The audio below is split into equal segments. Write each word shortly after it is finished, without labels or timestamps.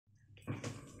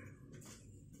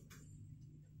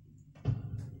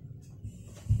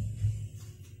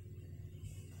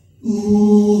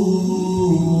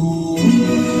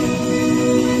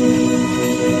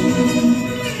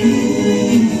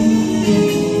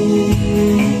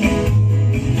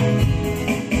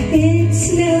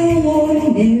It's now or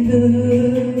never.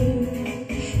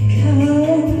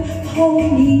 Come,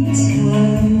 hold me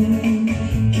tight,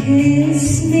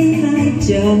 kiss me, my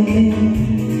darling,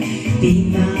 be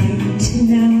mine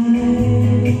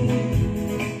tonight.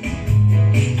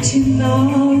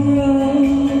 Tomorrow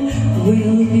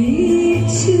will be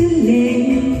too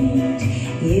late.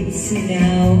 It's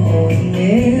now or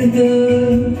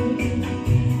never.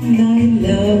 My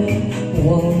love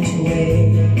won't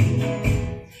wait.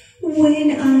 When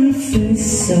I first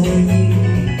saw you,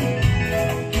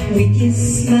 with your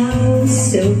smile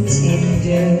so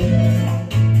tender,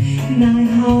 my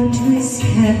heart was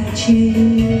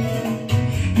captured,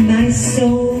 my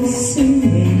soul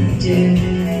surrendered.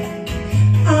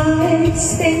 I'd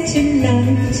spent a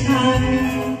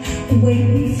lifetime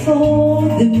waiting for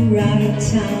the right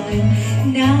time.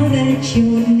 Now that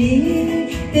you're near,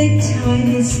 the time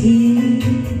is here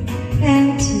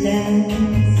at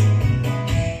last.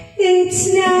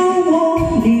 It's now or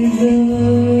never.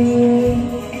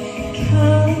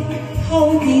 Come,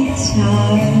 hold me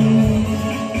tight,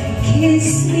 kiss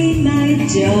me, my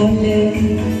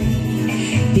darling,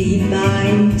 be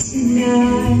mine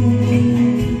tonight.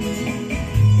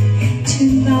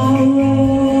 Tomorrow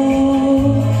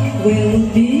will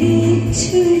be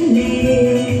too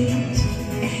late.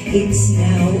 It's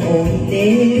now or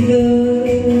never.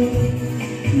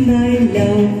 My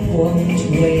love won't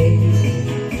wait.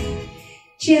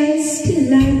 Just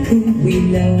like a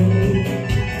willow,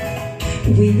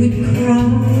 we would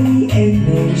cry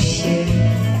emotion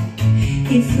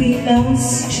if we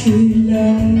lost true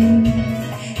love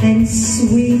and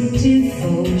sweet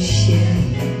devotion.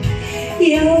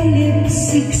 Your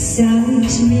lips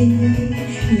excite me,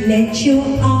 let your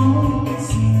arms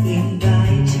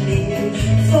invite me,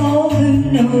 for who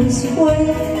knows when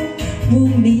we'll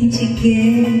meet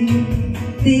again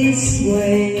this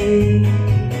way.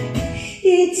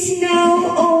 It's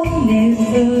now or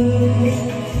never.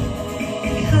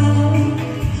 Come,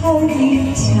 hold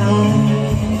me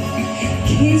tight,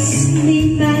 kiss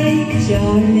me, my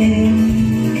darling,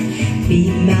 be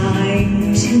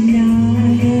mine tonight.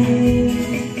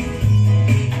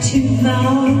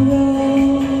 Tomorrow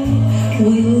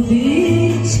will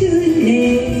be too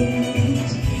late.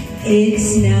 It's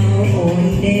now or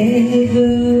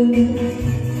never.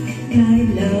 My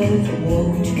love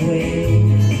won't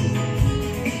wait.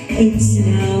 It's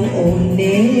now or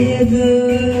never.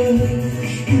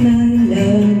 My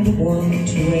love won't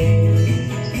wait.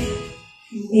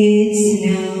 It's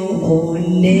now or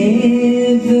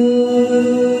never.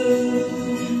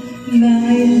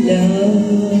 My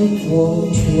love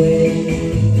won't wait.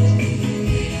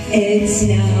 It's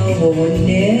now or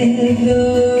never.